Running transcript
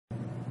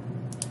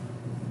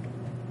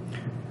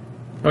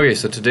Okay,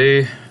 so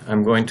today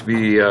I'm going to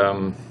be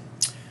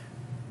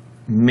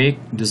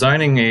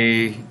designing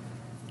a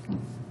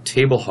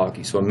table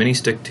hockey, so a mini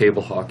stick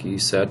table hockey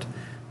set.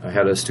 I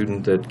had a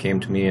student that came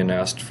to me and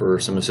asked for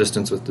some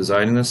assistance with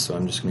designing this, so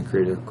I'm just going to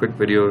create a quick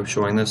video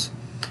showing this.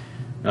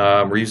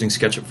 We're using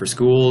SketchUp for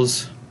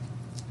Schools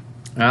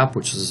app,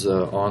 which is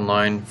an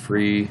online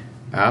free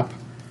app.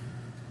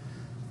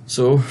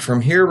 So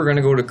from here we're going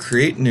to go to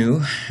Create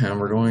New, and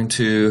we're going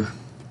to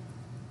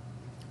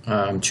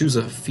choose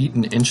a feet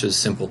and inches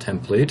simple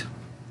template.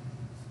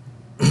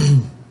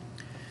 And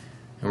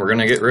we're going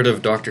to get rid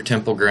of Dr.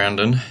 Temple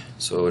Grandin,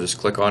 so just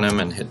click on him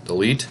and hit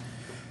delete.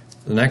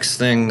 The next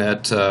thing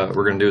that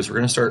we're going to do is we're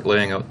going to start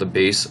laying out the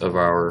base of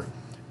our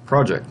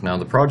project. Now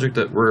the project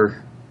that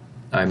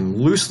I'm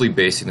loosely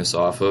basing this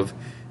off of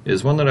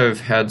is one that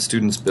I've had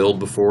students build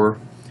before.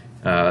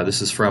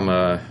 This is from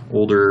an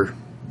older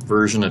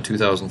version, a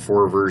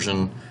 2004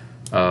 version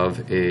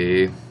of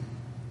a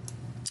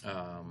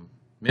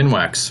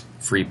Minwax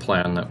free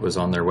plan that was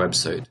on their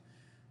website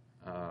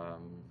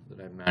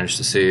that I've managed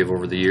to save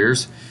over the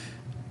years.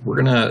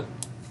 We're going to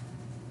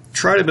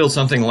try to build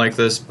something like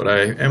this, but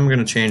I am going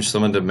to change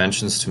some of the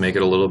dimensions to make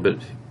it a little bit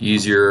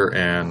easier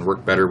and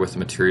work better with the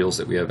materials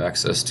that we have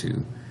access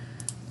to.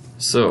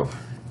 So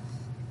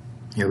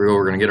here we go.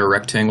 We're going to get our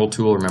rectangle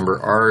tool.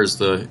 Remember, R is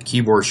the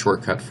keyboard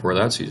shortcut for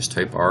that, so you just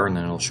type R and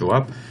then it'll show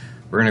up.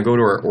 We're going to go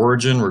to our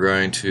origin. We're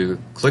going to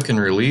click and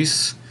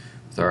release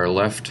with our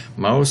left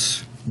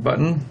mouse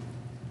button.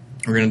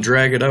 We're going to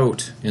drag it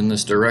out in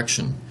this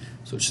direction,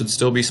 so it should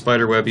still be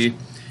spiderwebby.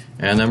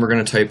 And then we're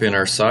going to type in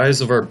our size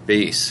of our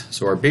base.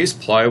 So our base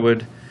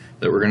plywood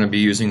that we're going to be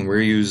using,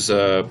 we use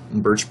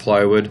birch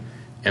plywood.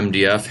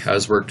 MDF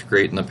has worked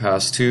great in the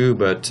past too,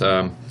 but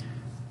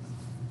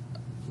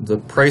the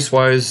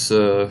price-wise,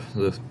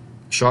 the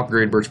shop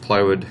grade birch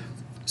plywood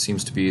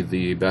seems to be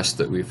the best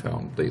that we've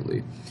found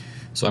lately.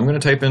 So I'm going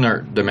to type in our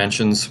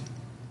dimensions.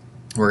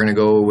 We're going to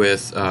go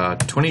with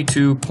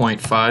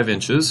 22.5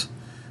 inches,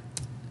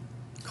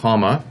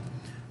 comma,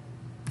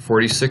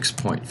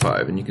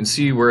 46.5, and you can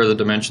see where the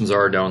dimensions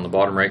are down in the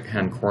bottom right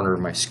hand corner of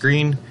my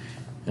screen,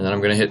 and then I'm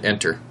going to hit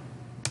enter.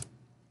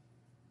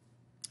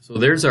 So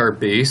there's our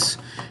base,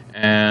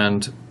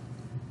 and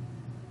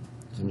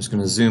I'm just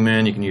going to zoom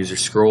in. You can use your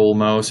scroll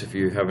mouse if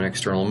you have an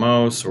external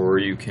mouse, or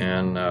you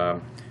can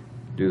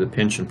do the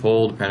pinch and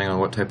pull depending on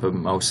what type of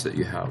mouse that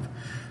you have.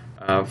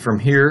 From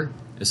here,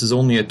 this is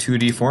only a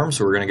 2D form,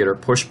 so we're going to get our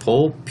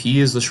push-pull. P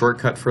is the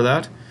shortcut for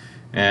that.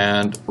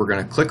 And we're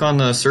going to click on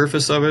the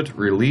surface of it,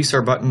 release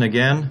our button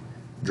again,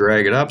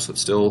 drag it up so it's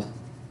still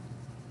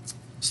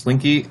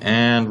slinky,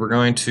 and we're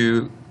going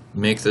to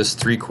make this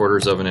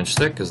 3/4 of an inch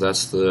thick, because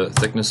that's the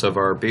thickness of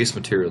our base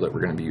material that we're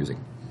going to be using,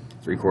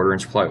 3/4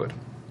 inch plywood.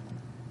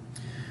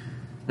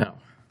 Now,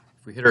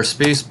 if we hit our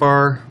space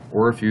bar,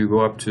 or if you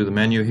go up to the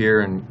menu here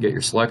and get your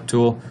select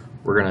tool,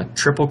 we're going to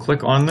triple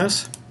click on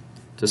this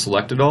to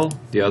select it all.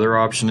 The other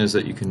option is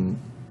that you can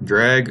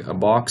drag a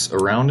box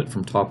around it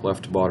from top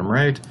left to bottom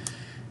right,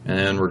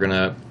 and we're going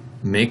to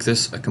make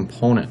this a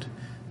component.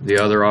 The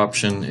other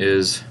option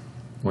is,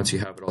 once you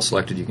have it all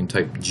selected, you can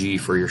type G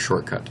for your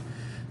shortcut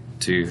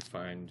to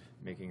find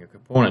making a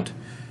component.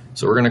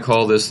 So we're going to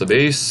call this the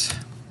base,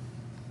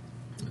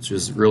 which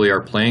is really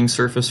our playing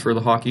surface for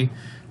the hockey.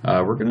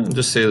 We're going to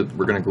just say that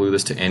we're going to glue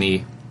this to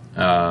any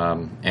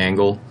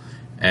angle,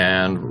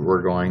 and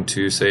we're going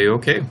to say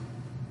OK.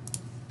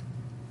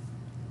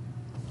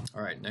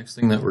 Alright, next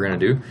thing that we're going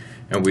to do,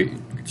 and we're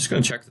just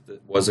going to check that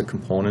it was a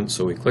component,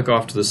 so we click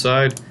off to the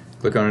side,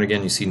 click on it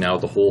again, you see now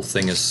the whole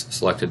thing is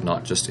selected,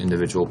 not just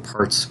individual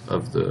parts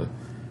of the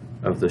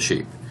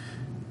shape.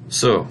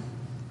 So,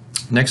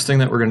 next thing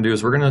that we're going to do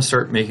is we're going to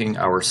start making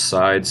our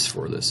sides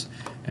for this.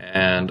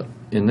 And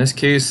in this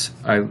case,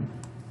 I'm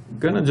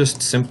going to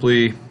just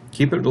simply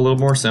keep it a little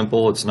more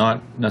simple. It's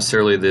not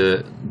necessarily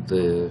the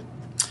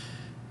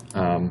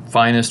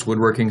finest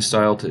woodworking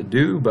style to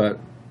do, but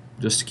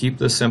just to keep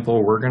this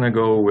simple, we're going to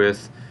go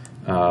with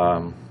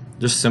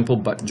just simple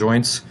butt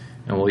joints,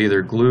 and we'll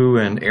either glue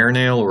and air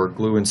nail or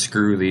glue and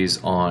screw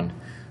these on.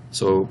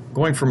 So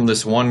going from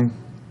this one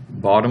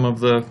bottom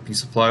of the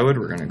piece of plywood,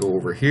 we're going to go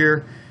over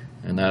here,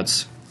 and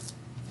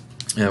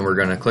we're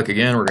going to click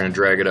again, we're going to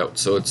drag it out.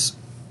 So it's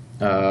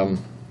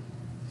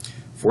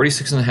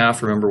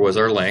 46.5, remember, was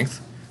our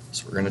length.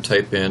 So we're going to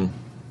type in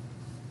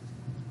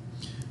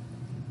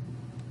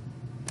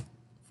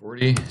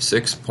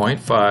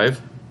 46.5.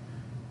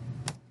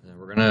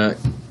 We're going to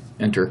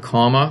enter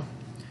comma,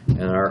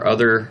 and our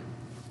other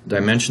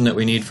dimension that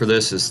we need for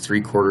this is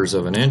 3/4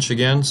 of an inch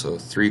again, so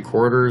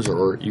 3/4,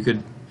 or you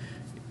can,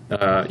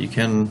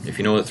 if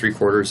you know that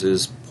 3/4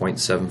 is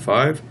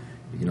 0.75,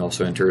 you can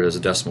also enter it as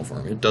a decimal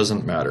form. It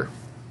doesn't matter.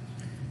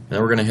 And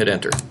then we're going to hit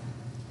enter.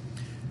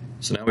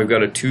 So now we've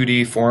got a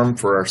 2D form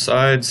for our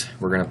sides.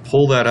 We're going to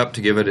pull that up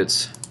to give it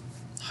its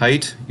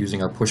height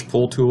using our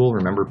push-pull tool.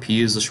 Remember,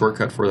 P is the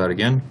shortcut for that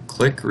again.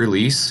 Click,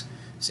 release,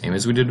 same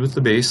as we did with the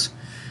base.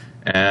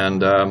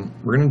 And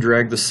we're going to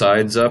drag the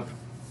sides up.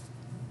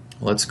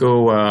 Let's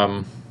go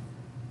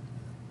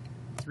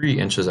 3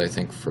 inches, I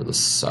think, for the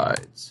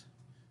sides.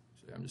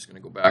 I'm just going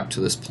to go back to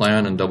this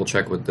plan and double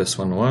check what this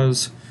one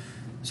was.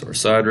 So our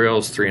side rail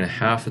is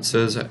 3.5, it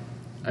says.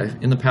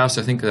 In the past,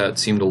 I think that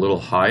seemed a little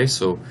high,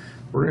 so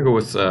we're going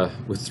to go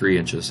with 3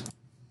 inches.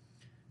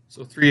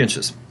 So 3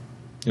 inches.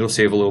 It'll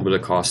save a little bit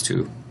of cost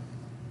too.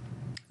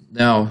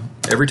 Now,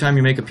 every time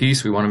you make a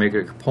piece, we want to make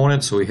it a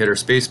component, so we hit our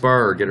space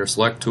bar or get our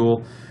select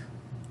tool.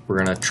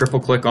 We're going to triple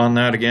click on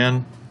that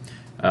again.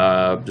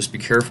 Just be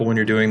careful when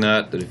you're doing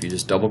that if you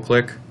just double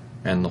click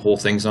and the whole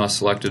thing's not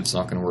selected, it's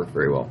not going to work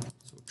very well.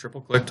 So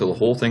triple click till the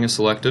whole thing is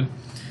selected.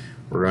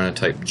 We're going to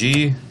type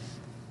G,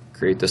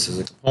 create this as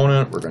a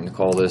component. We're going to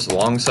call this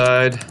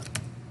alongside.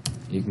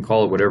 You can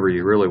call it whatever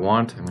you really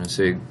want. I'm going to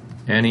say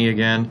any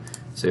again,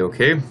 say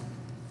OK.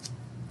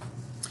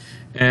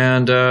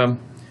 And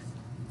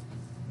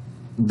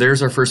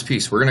there's our first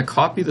piece. We're going to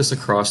copy this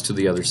across to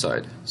the other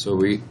side. So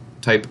we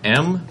type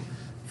M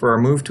for our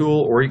move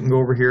tool, or you can go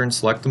over here and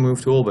select the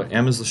move tool, but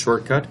M is the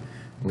shortcut.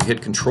 We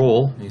hit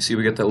Control, and you see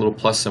we get that little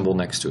plus symbol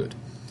next to it.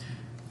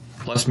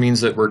 Plus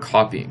means that we're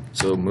copying.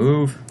 So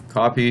move,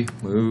 copy,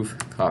 move,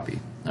 copy.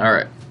 All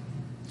right.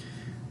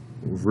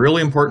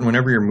 Really important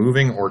whenever you're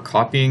moving or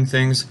copying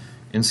things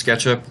in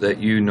SketchUp that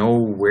you know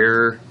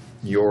where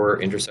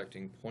your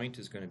intersecting point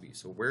is going to be.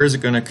 So where is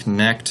it going to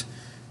connect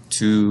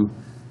to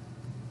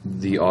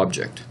the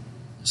object?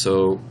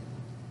 So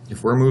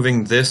if we're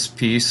moving this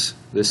piece,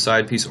 this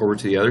side piece over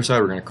to the other side,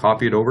 we're going to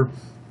copy it over.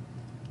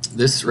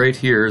 This right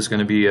here is going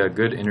to be a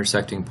good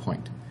intersecting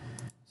point.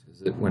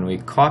 So that when we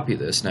copy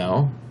this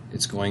now,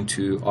 it's going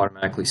to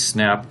automatically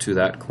snap to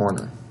that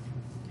corner.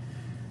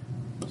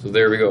 So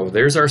there we go.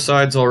 There's our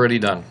sides already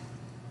done.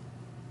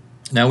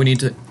 Now we need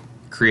to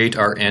create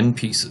our end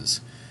pieces.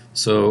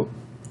 So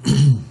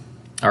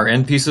our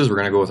end pieces, we're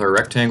going to go with our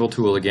rectangle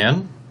tool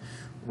again.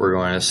 We're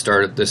going to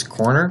start at this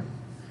corner,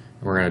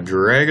 and we're going to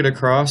drag it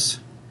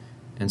across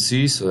and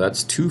see, so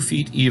that's 2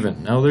 feet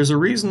even. Now there's a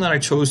reason that I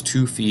chose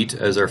 2 feet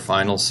as our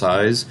final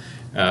size.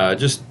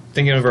 Just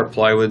thinking of our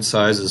plywood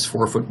size is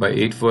 4 foot by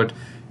 8 foot,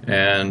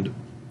 and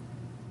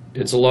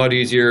it's a lot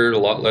easier, a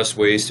lot less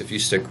waste if you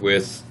stick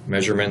with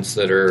measurements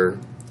that are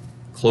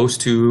close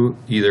to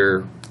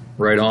either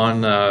right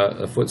on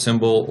a foot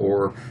symbol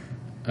or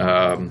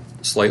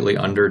slightly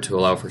under to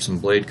allow for some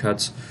blade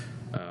cuts.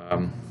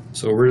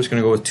 So we're just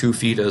going to go with 2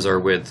 feet as our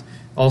width.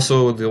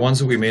 Also, the ones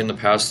that we made in the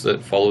past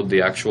that followed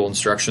the actual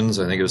instructions,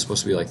 I think it was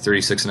supposed to be like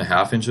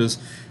 36.5 inches,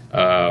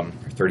 or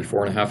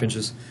 34.5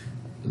 inches.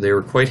 They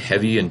were quite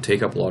heavy and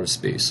take up a lot of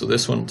space. So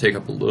this one will take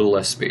up a little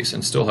less space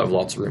and still have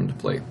lots of room to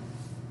play.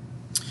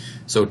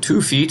 So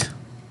 2 feet,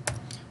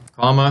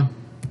 comma,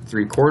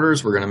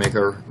 3/4. We're going to make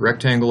our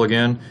rectangle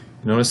again.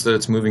 Notice that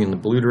it's moving in the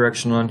blue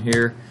direction on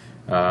here.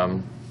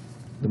 The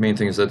main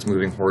thing is that it's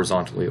moving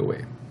horizontally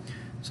away.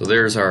 So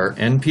there's our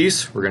end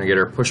piece. We're going to get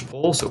our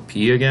push-pull, so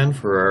P again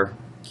for our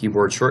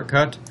keyboard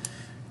shortcut.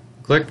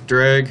 Click,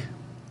 drag,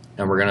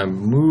 and we're going to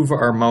move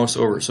our mouse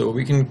over. So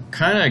we can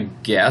kind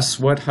of guess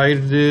what height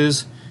it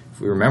is.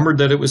 If we remembered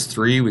that it was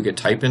 3, we could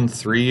type in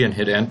 3 and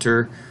hit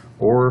enter,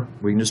 or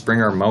we can just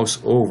bring our mouse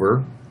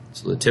over,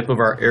 so the tip of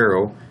our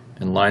arrow,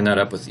 and line that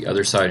up with the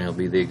other side, and it'll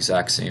be the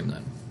exact same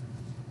then.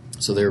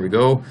 So there we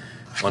go.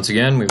 Once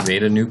again, we've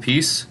made a new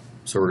piece,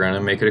 so we're going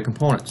to make it a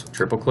component. So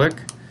triple click,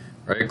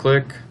 right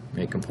click,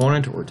 make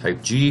component, or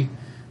type G.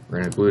 We're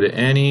going to glue to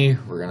any.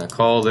 We're going to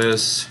call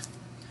this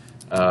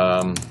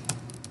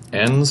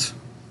ends,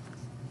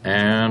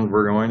 and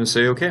we're going to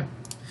say OK.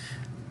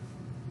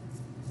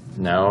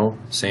 Now,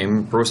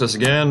 same process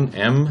again,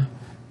 M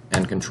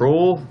and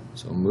Control.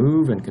 So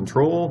move and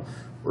Control.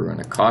 We're going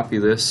to copy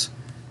this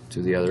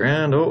to the other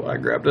end. Oh, I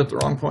grabbed it at the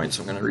wrong point,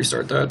 so I'm going to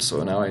restart that.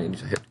 So now I need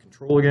to hit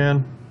Control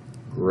again,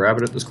 grab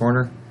it at this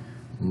corner,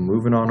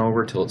 move it on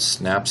over till it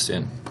snaps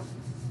in.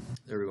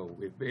 There we go.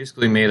 We've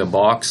basically made a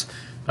box.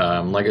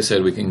 Like I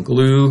said, we can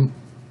glue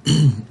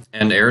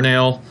and air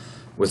nail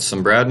with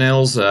some brad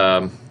nails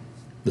the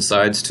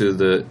sides to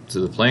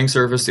the playing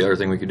surface. The other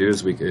thing we could do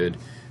is we could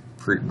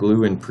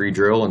glue and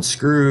pre-drill and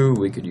screw.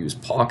 We could use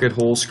pocket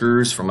hole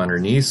screws from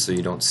underneath so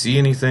you don't see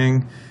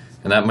anything,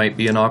 and that might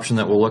be an option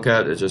that we'll look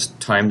at. It's just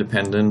time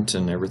dependent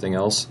and everything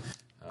else.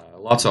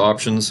 Lots of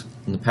options.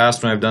 In the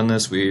past when I've done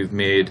this, we've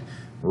made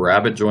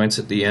rabbet joints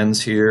at the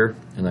ends here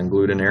and then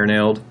glued and air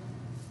nailed.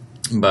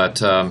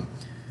 But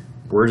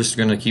we're just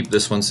going to keep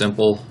this one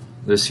simple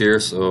this here,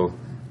 so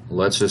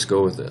let's just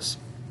go with this.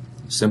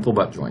 Simple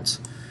butt joints.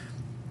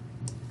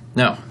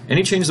 Now,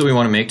 any change that we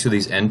want to make to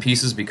these end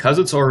pieces, because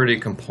it's already a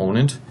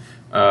component,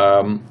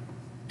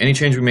 any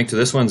change we make to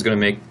this one is going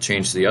to make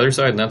change to the other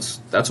side, and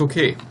that's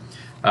okay.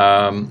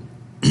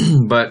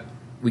 But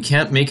we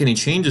can't make any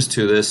changes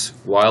to this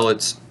while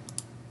it's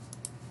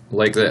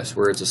like this,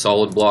 where it's a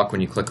solid block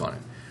when you click on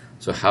it.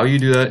 So how you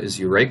do that is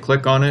you right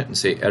click on it and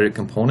say edit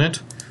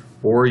component,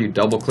 or you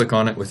double click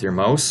on it with your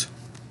mouse,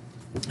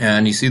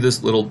 and you see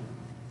this little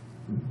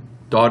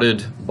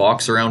dotted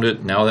box around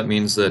it. Now that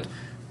means that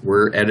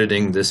we're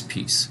editing this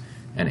piece,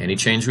 and any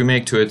change we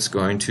make to it's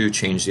going to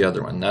change the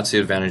other one. That's the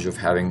advantage of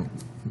having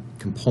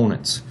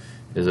components,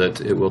 is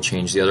that it will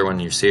change the other one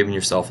and you're saving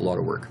yourself a lot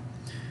of work.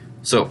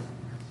 So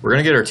we're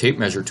going to get our tape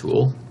measure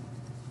tool,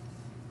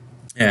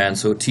 And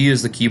so T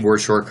is the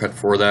keyboard shortcut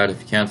for that.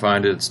 If you can't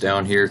find it, it's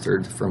down here,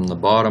 third from the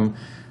bottom.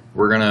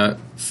 We're going to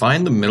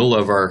find the middle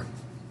of our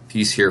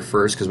piece here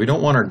first, because we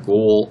don't want our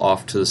goal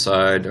off to the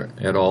side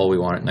at all. We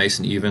want it nice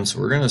and even. So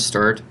we're going to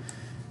start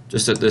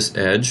just at this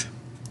edge,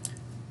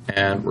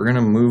 and we're going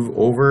to move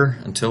over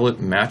until it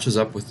matches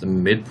up with the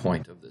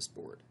midpoint of this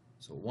board.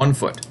 So 1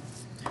 foot.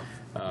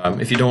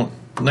 If you don't,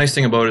 the nice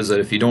thing about it is that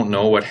if you don't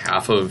know what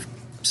half of,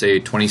 say,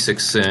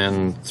 26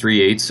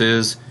 3/8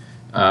 is,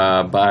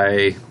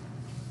 by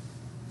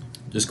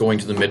just going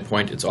to the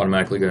midpoint, it's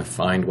automatically going to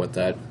find what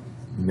that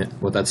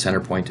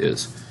center point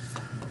is.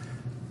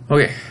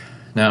 Okay,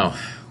 now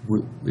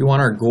we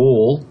want our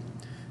goal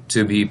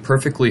to be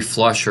perfectly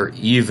flush or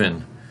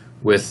even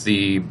with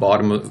the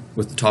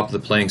top of the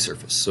playing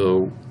surface.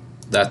 So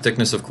that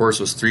thickness, of course,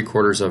 was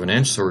 3/4 of an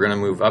inch. So we're going to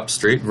move up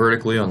straight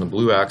vertically on the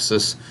blue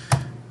axes,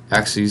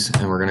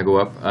 and we're going to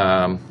go up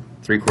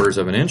 3/4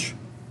 of an inch.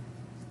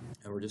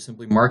 And we're just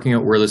simply marking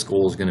out where this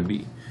goal is going to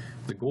be.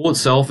 The goal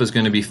itself is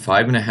going to be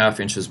 5.5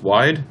 inches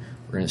wide.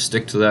 We're going to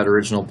stick to that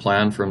original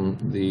plan from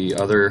the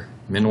other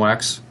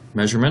Minwax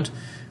measurement.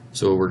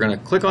 So we're going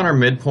to click on our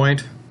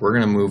midpoint. We're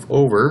going to move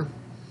over,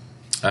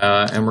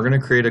 and we're going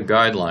to create a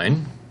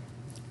guideline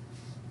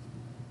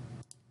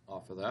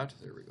off of that.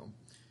 There we go.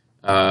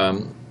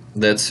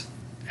 That's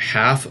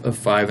half of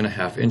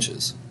 5.5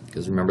 inches,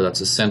 because remember that's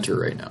the center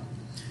right now.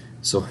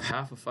 So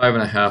half of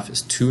 5.5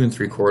 is 2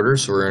 3/4.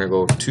 So we're going to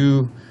go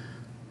 2.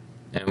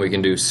 And we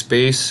can do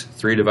space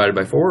 3 divided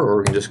by 4, or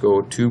we can just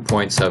go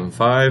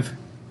 2.75,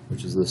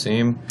 which is the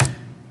same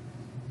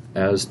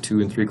as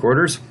 2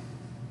 3/4.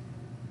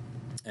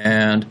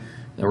 And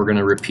then we're going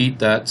to repeat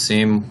that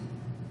same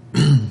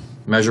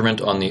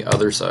measurement on the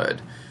other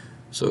side.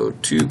 So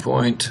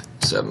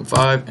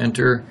 2.75,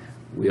 enter.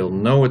 We'll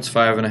know it's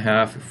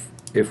 5.5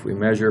 if we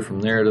measure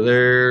from there to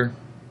there.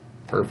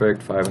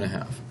 Perfect,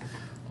 5.5.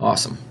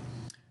 Awesome.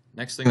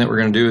 Next thing that we're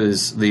going to do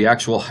is the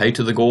actual height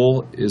of the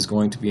goal is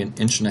going to be 1.5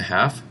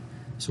 inches.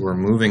 So we're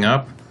moving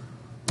up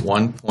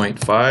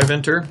 1.5,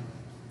 enter.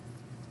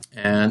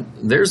 And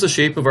there's the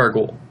shape of our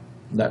goal.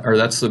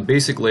 That's the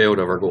basic layout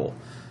of our goal.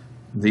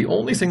 The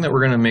only thing that we're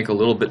going to make a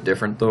little bit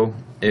different, though,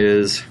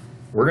 is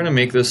we're going to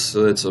make this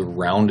so it's a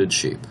rounded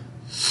shape.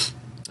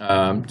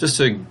 Just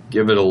to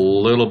give it a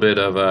little bit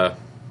of a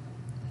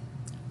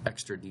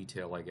extra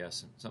detail, I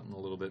guess, and something a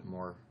little bit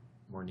more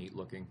neat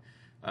looking.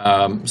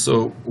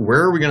 So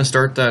where are we going to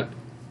start that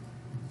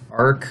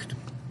arc?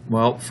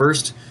 Well,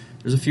 first,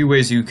 there's a few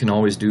ways you can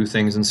always do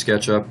things in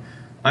SketchUp.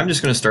 I'm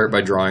just going to start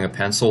by drawing a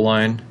pencil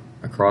line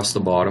across the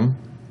bottom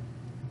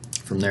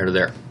from there to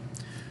there.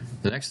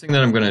 The next thing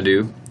that I'm going to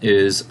do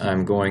is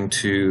I'm going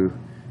to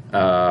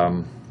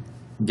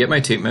get my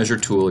tape measure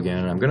tool again,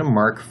 and I'm going to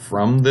mark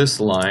from this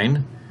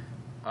line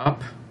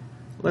up.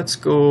 Let's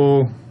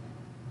go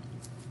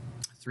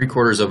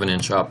 3/4 of an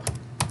inch up,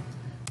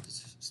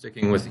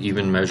 sticking with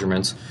even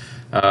measurements.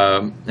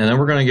 And then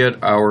we're going to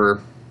get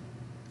our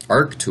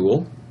arc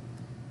tool.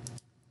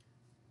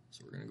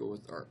 So we're going to go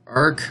with our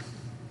arc.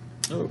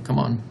 Oh, come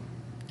on.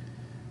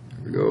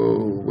 There we go.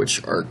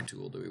 Which arc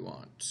tool do we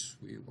want?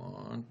 We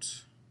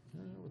want...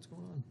 what's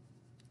going on?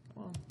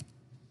 Come on.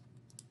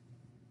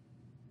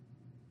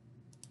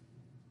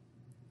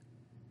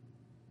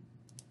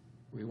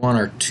 We want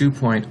our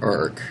 2-point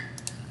arc.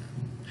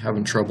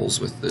 Having troubles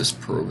with this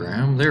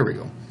program. There we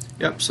go.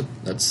 Yep, so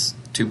that's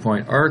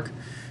 2-point arc,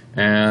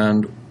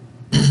 and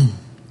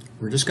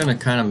we're just going to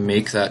kind of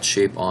make that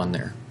shape on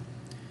there.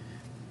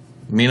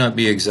 It may not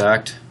be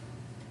exact.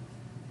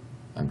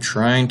 I'm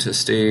trying to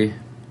stay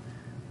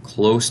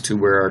close to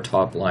where our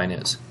top line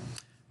is.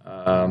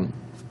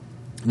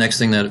 Next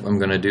thing that I'm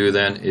going to do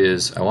then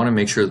is I want to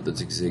make sure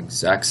that it's the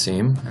exact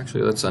same.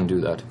 Actually, let's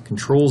undo that.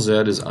 Control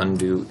Z is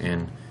undo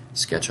in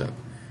SketchUp.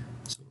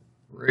 So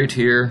right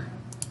here,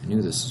 I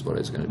knew this is what I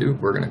was going to do.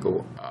 We're going to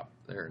go up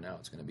there. Now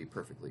it's going to be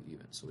perfectly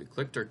even. So we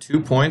clicked our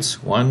 2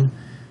 points, 1,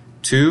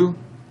 2,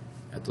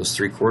 at those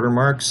 3/4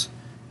 marks.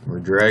 And we're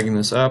dragging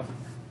this up.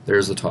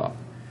 There's the top.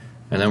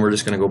 And then we're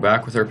just going to go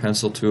back with our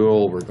pencil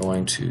tool. We're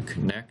going to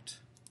connect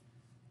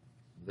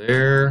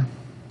there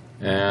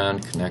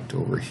and connect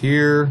over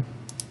here.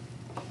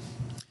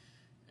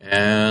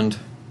 And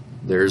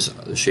there's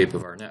the shape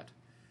of our net.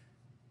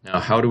 Now,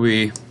 how do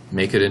we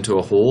make it into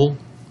a hole?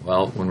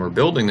 Well, when we're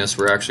building this,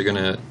 we're actually going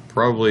to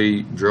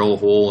probably drill a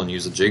hole and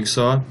use a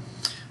jigsaw.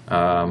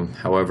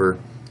 However,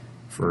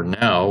 for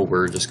now,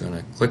 we're just going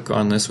to click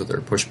on this with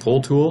our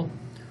push-pull tool.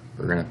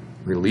 We're going to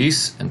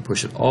release and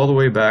push it all the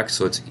way back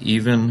so it's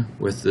even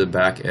with the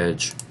back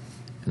edge,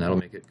 and that'll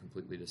make it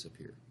completely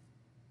disappear.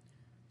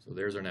 So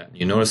there's our net.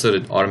 You notice that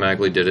it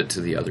automatically did it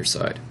to the other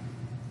side.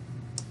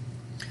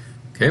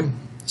 Okay,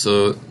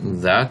 so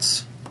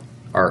that's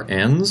our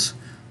ends.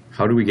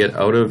 How do we get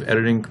out of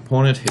editing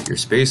component? Hit your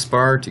space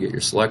bar to get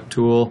your select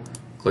tool,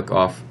 click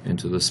off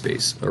into the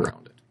space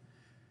around it.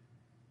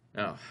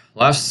 Now,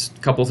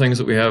 last couple things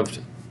that we have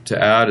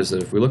to add is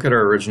that if we look at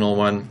our original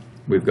one,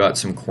 we've got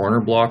some corner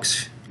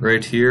blocks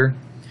right here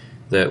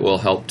that will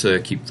help to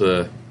keep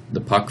the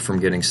puck from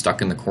getting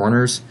stuck in the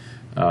corners.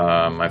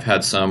 I've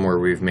had some where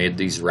we've made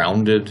these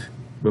rounded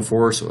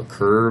before, so a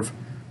curve,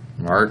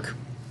 an arc,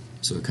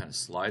 so it kind of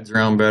slides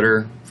around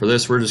better. For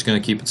this, we're just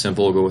going to keep it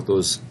simple, go with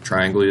those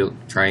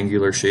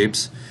triangular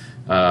shapes.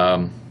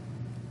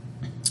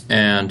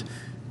 And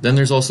then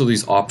there's also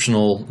these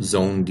optional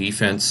zone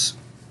defense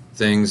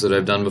things that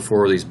I've done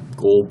before, these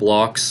goal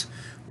blocks,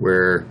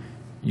 where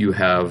you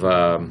have,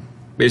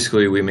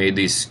 basically we made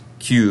these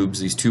cubes,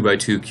 these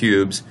 2x2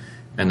 cubes,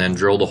 and then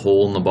drilled a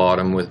hole in the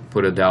bottom,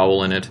 put a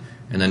dowel in it,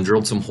 and then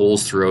drilled some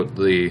holes throughout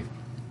the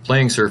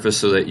playing surface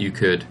so that you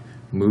could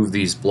move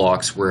these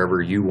blocks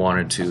wherever you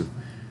wanted to.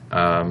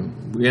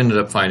 We ended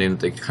up finding that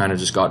they kind of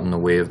just got in the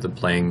way of the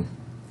playing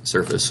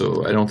surface,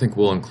 so I don't think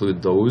we'll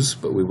include those,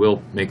 but we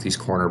will make these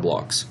corner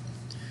blocks.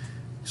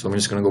 So I'm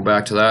just going to go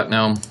back to that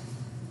now.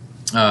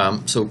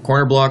 So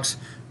corner blocks,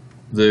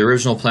 the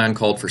original plan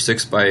called for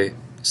 6 by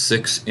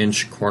 6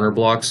 inch corner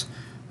blocks.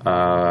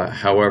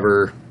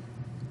 However,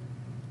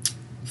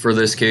 for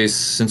this case,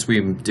 since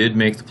we did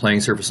make the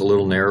playing surface a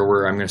little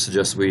narrower, I'm going to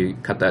suggest we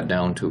cut that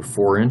down to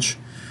 4 inch.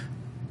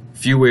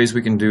 Few ways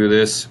we can do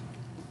this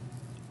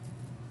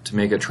to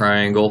make a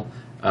triangle.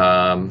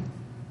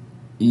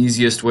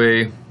 Easiest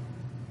way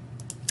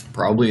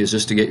probably is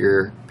just to get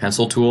your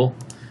pencil tool,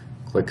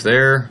 click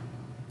there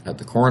at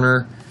the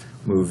corner,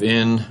 move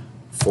in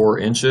 4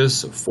 inches,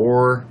 so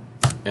 4,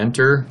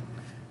 enter.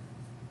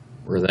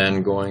 We're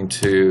then going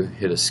to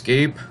hit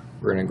escape.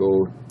 We're going to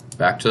go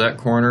back to that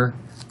corner,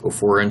 go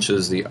 4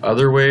 inches the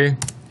other way,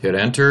 hit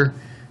enter,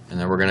 and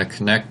then we're going to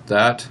connect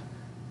that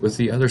with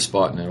the other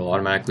spot, and it'll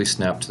automatically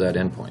snap to that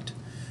endpoint.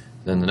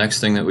 Then the next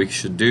thing that we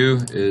should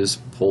do is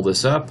pull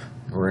this up,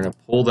 and we're going to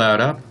pull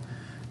that up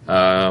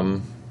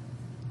 3/4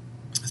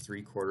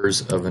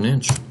 of an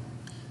inch.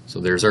 So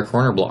there's our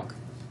corner block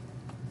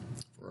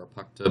for our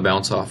puck to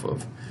bounce off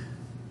of.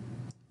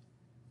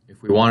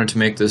 If we wanted to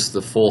make this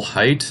the full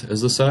height as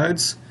the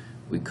sides,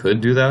 we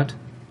could do that.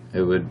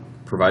 It would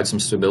provide some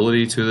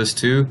stability to this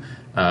too,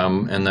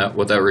 and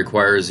what that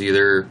requires,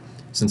 either,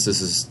 since this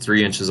is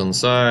 3 inches on the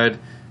side,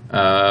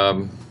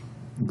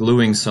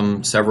 gluing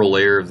several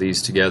layers of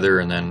these together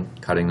and then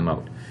cutting them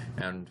out.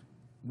 And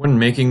when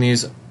making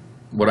these,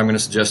 what I'm going to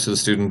suggest to the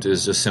student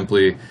is just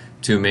simply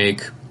to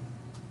make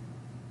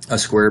a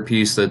square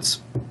piece that's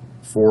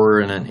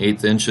 4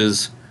 1/8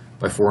 inches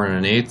by 4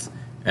 1/8,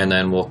 and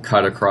then we'll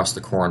cut across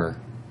the corner.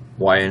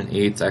 Why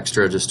 1/8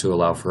 extra? Just to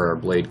allow for our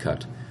blade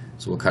cut.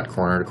 So we'll cut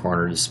corner to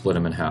corner to split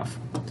them in half.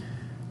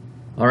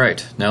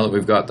 Alright, now that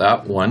we've got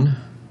that one,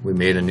 we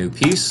made a new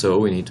piece, so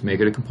we need to make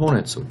it a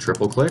component. So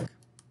triple click,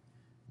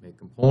 make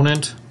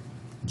component,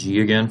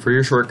 G again for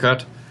your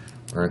shortcut.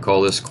 We're going to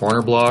call this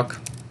corner block.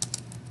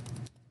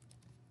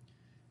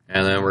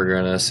 And then we're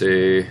going to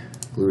say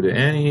glue to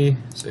any,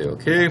 say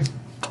OK.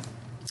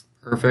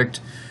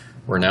 Perfect.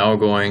 We're now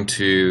going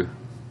to,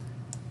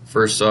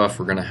 first off,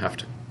 we're going to have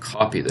to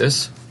copy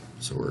this.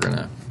 So we're going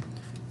to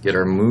get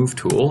our move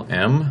tool,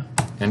 M,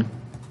 and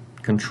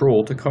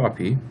control to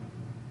copy.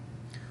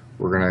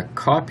 We're going to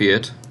copy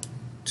it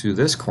to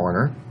this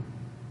corner.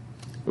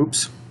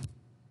 Oops.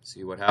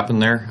 See what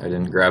happened there? I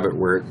didn't grab it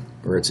where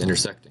it's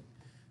intersecting.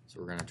 So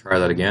we're going to try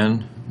that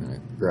again. I'm going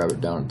to grab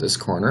it down at this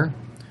corner,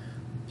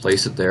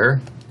 place it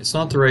there. It's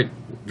not the right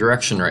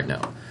direction right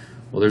now.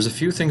 Well, there's a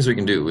few things we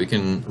can do. We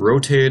can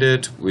rotate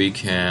it. We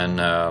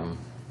can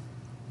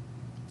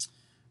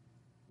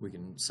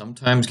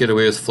sometimes get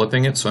away with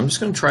flipping it. So I'm just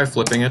going to try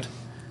flipping it.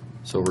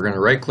 So we're going to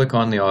right click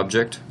on the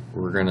object.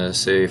 We're going to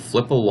say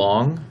flip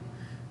along.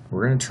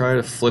 We're going to try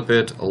to flip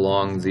it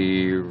along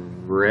the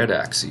red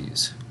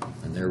axes.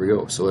 And there we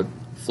go. So it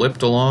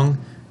flipped along.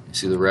 You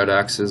see the red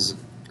axis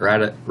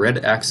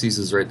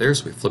is right there,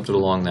 so we flipped it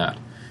along that.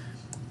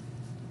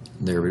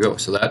 There we go.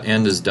 So that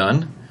end is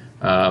done.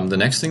 The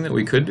next thing that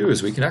we could do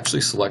is we could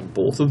actually select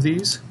both of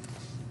these,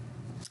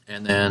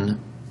 and then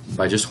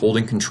by just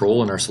holding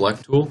control in our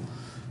select tool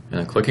and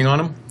then clicking on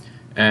them,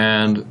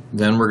 and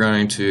then we're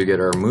going to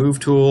get our move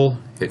tool,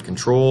 hit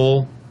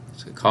control,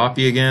 so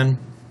copy again.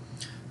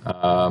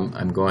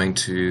 I'm going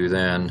to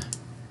then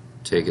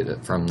take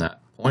it from that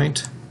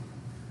point,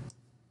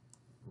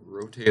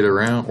 rotate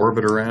around,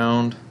 orbit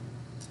around.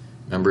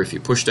 Remember, if you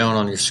push down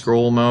on your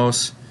scroll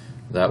mouse,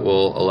 that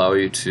will allow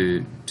you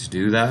to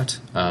do that.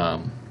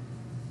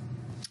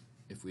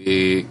 If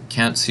we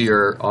can't see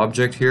our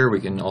object here, we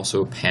can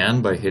also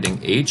pan by hitting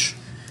H.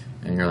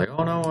 And you're like,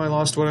 oh no, I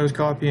lost what I was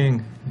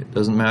copying. It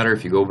doesn't matter.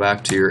 If you go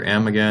back to your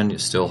M again, you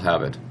still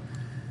have it.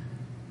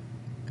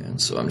 And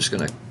so I'm just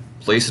going to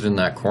place it in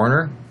that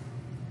corner.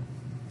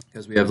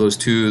 Because we have those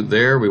two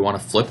there, we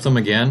want to flip them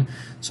again.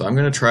 So I'm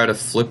going to try to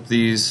flip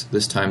these,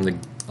 this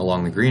time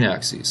along the green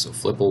axis. So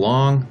flip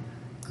along,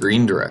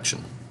 green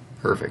direction.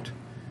 Perfect.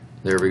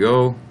 There we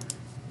go.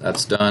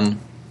 That's done.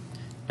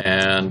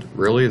 And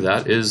really,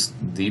 that is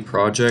the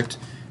project.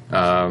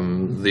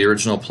 The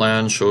original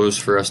plan shows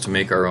for us to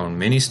make our own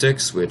mini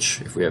sticks, which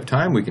if we have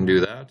time, we can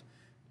do that.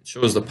 It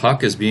shows the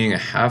puck as being a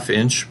 1/2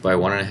 inch by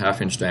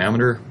 1.5 inch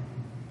diameter.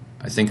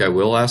 I think I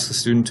will ask the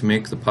student to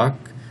make the puck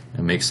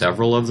and make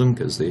several of them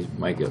because they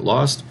might get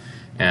lost.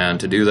 And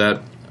to do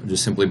that,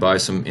 just simply buy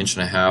some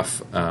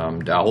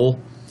 1.5" dowel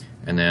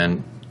and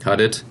then cut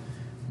it.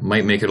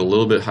 Might make it a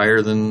little bit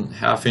higher than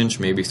 1/2 inch,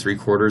 maybe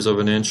 3/4 of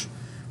an inch,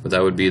 but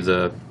that would be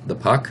the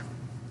puck.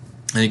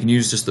 And you can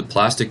use just the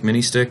plastic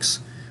mini sticks,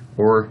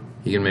 or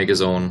he can make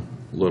his own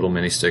little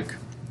mini stick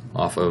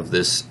off of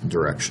this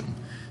direction.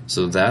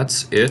 So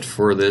that's it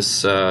for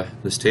this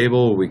this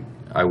table.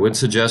 I would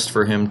suggest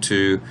for him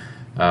to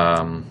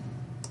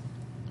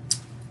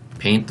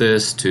paint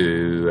this,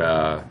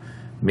 to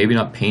maybe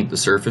not paint the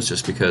surface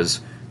just because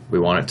we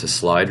want it to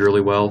slide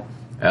really well.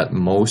 At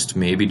most,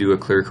 maybe do a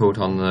clear coat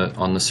on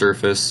the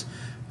surface.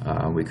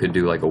 We could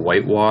do like a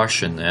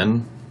whitewash and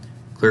then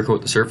clear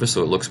coat the surface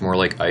so it looks more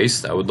like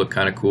ice. That would look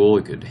kind of cool.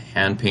 We could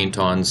hand paint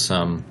on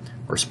some,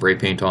 or spray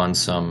paint on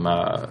some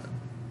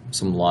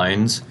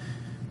lines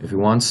if he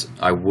wants.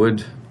 I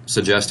would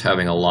suggest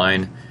having a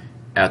line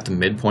at the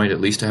midpoint, at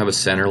least to have a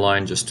center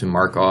line just to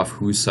mark off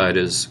whose side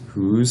is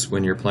whose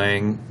when you're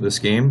playing this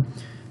game.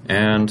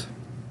 And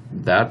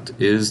that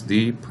is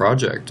the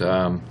project.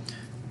 Of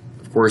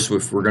course,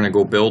 if we're going to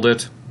go build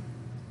it,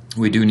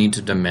 we do need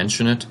to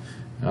dimension it.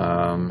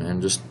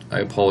 And just, I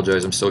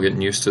apologize, I'm still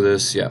getting used to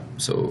this. Yeah,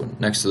 so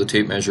next to the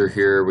tape measure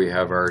here, we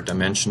have our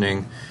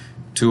dimensioning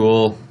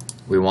tool.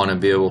 We want to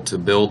be able to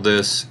build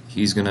this.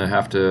 He's going to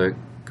have to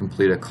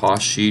complete a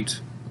cost sheet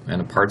and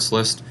a parts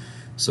list,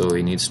 so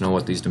he needs to know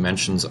what these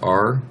dimensions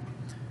are.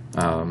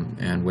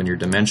 And when you're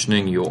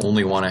dimensioning, you'll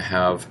only want to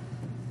have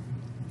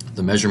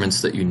the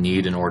measurements that you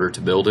need in order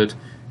to build it,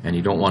 and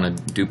you don't want to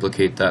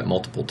duplicate that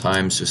multiple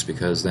times just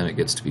because then it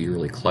gets to be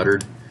really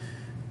cluttered.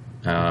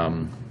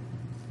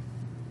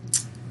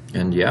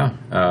 And yeah,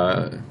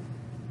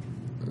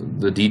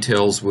 the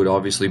details would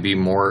obviously be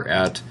more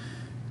at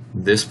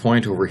this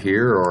point over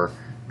here, or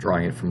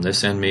drawing it from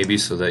this end maybe,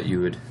 so that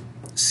you would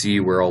see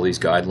where all these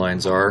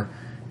guidelines are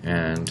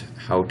and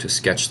how to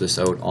sketch this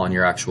out on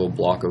your actual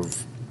block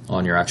of,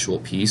 on your actual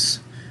piece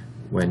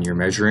when you're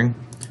measuring,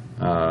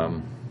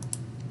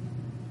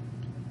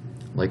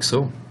 like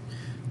so.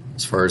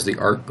 As far as the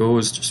arc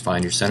goes, just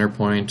find your center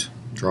point,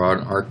 draw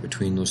an arc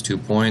between those 2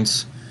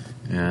 points,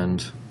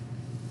 and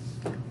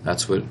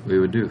that's what we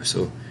would do.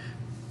 So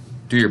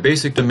do your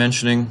basic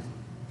dimensioning.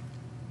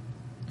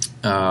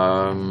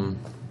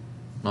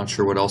 Not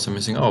sure what else I'm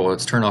missing. Oh,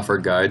 let's turn off our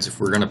guides if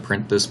we're going to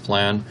print this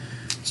plan.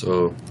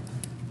 So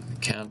I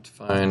can't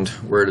find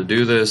where to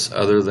do this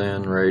other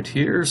than right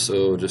here,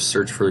 so just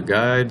search for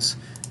guides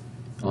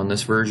on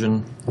this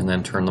version and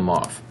then turn them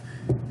off.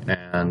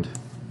 And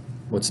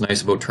what's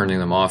nice about turning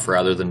them off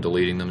rather than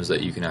deleting them is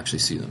that you can actually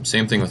see them.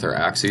 Same thing with our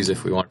axes.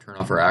 If we want to turn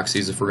off our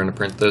axes, if we're going to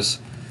print this,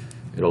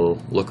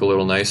 it'll look a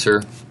little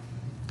nicer.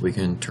 We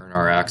can turn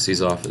our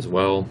axes off as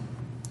well,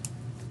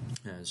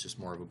 and it's just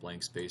more of a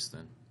blank space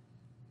then.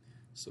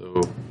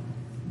 So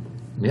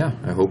yeah,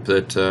 I hope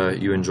that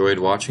you enjoyed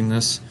watching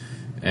this,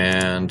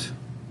 and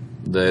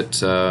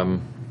that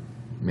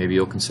maybe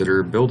you'll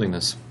consider building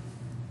this.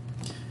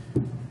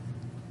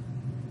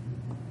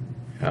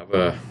 Have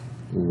a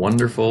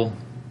wonderful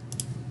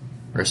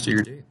rest of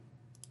your day.